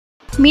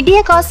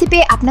Media গসিপে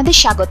আপনাদের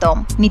স্বাগতম।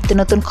 নিত্য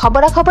নতুন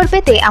খবরাখবর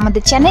পেতে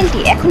আমাদের চ্যানেলটি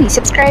এখনই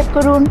সাবস্ক্রাইব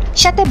করুন,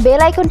 সাথে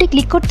বেল আইকনটি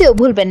ক্লিক করতেও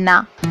ভুলবেন না।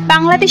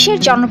 বাংলাদেশের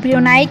জনপ্রিয়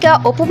নায়িকা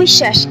অপু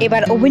বিশ্বাস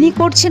এবার অভিনয়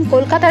করছেন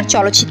কলকাতার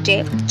চলচ্চিত্রে।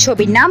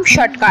 ছবির নাম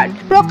শর্টকাট।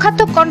 প্রখ্যাত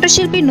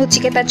কণ্ঠশিল্পী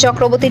নচিকেতা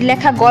চক্রবর্তীর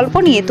লেখা গল্প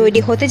নিয়ে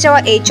তৈরি হতে যাওয়া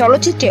এই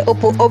চলচ্চিত্রে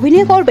অপু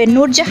অভিনয় করবেন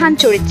নূরজাহান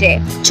চরিত্রে।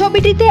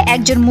 ছবিটিতে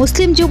একজন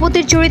মুসলিম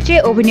যুবতীর চরিত্রে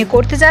অভিনয়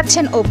করতে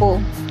যাচ্ছেন অপু।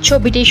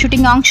 ছবিটির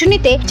শুটিং অংশ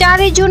নিতে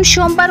 4 জুন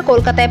সোমবার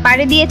কলকাতায়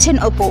পাড়ি দিয়েছেন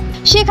অপু।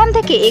 সেখান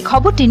থেকে এই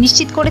খবরটি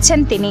নিশ্চিত করেছেন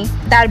তিনি।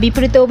 তার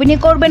বিপরীতে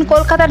অভিনয় করবেন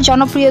কলকাতার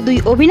জনপ্রিয় 2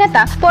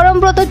 অভিনেতা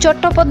পরমব্রত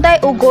চট্টোপাধ্যায়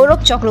ও গৌরব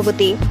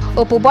চক্রবর্তী।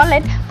 অপু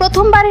বলেন,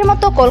 প্রথমবারের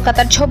মতো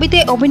কলকাতার ছবিতে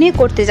অভিনয়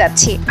করতে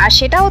যাচ্ছি, আর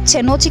সেটা হচ্ছে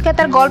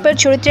নচিকেতার গল্পের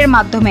চরিত্রের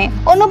মাধ্যমে।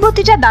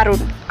 অনুভূতিটা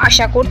দারুণ।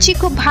 আশা করছি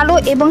খুব ভালো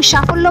এবং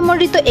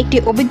সাফল্যমণ্ডিত একটি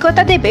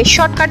অভিজ্ঞতা দেবে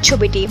শর্টকাট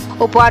ছবিটি।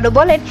 অপু আরও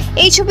বলেন,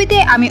 এই ছবিতে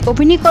আমি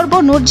অভিনয় করব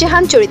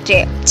নূরজাহান চরিত্রে।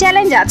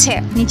 চ্যালেঞ্জ আছে,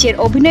 নিজের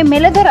অভিনয়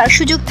মেলে ধরার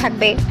সুযোগ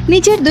থাকবে।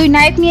 নিজের 2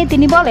 নায়ক নিয়ে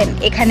তিনি বলেন,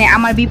 এখানে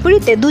আমার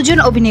বিপরীতে 2 জন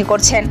অভিনয়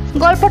করছেন।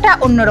 গল্পটা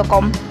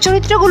অন্যরকম,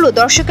 চরিত্রগুলো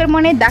দর্শকের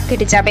মনে দাগ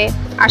কেটে যাবে।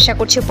 আশা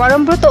করছি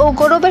পরমব্রত ও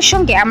গৌরবের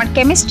সঙ্গে আমার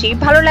কেমিস্ট্রি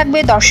ভালো লাগবে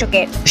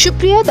দর্শকের।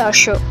 সুপ্রিয়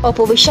দর্শক,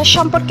 অপু বিশ্বাস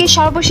সম্পর্কে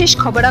সর্বশেষ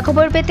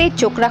খবরাখবর পেতে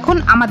চোখ রাখুন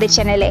আমাদের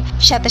চ্যানেলে।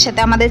 সাথে সাথে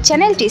আমাদের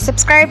চ্যানেলটি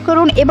সাবস্ক্রাইব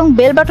করুন এবং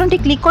বেল বাটনটি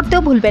ক্লিক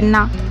করতেও ভুলবেন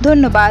না।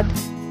 ধন্যবাদ।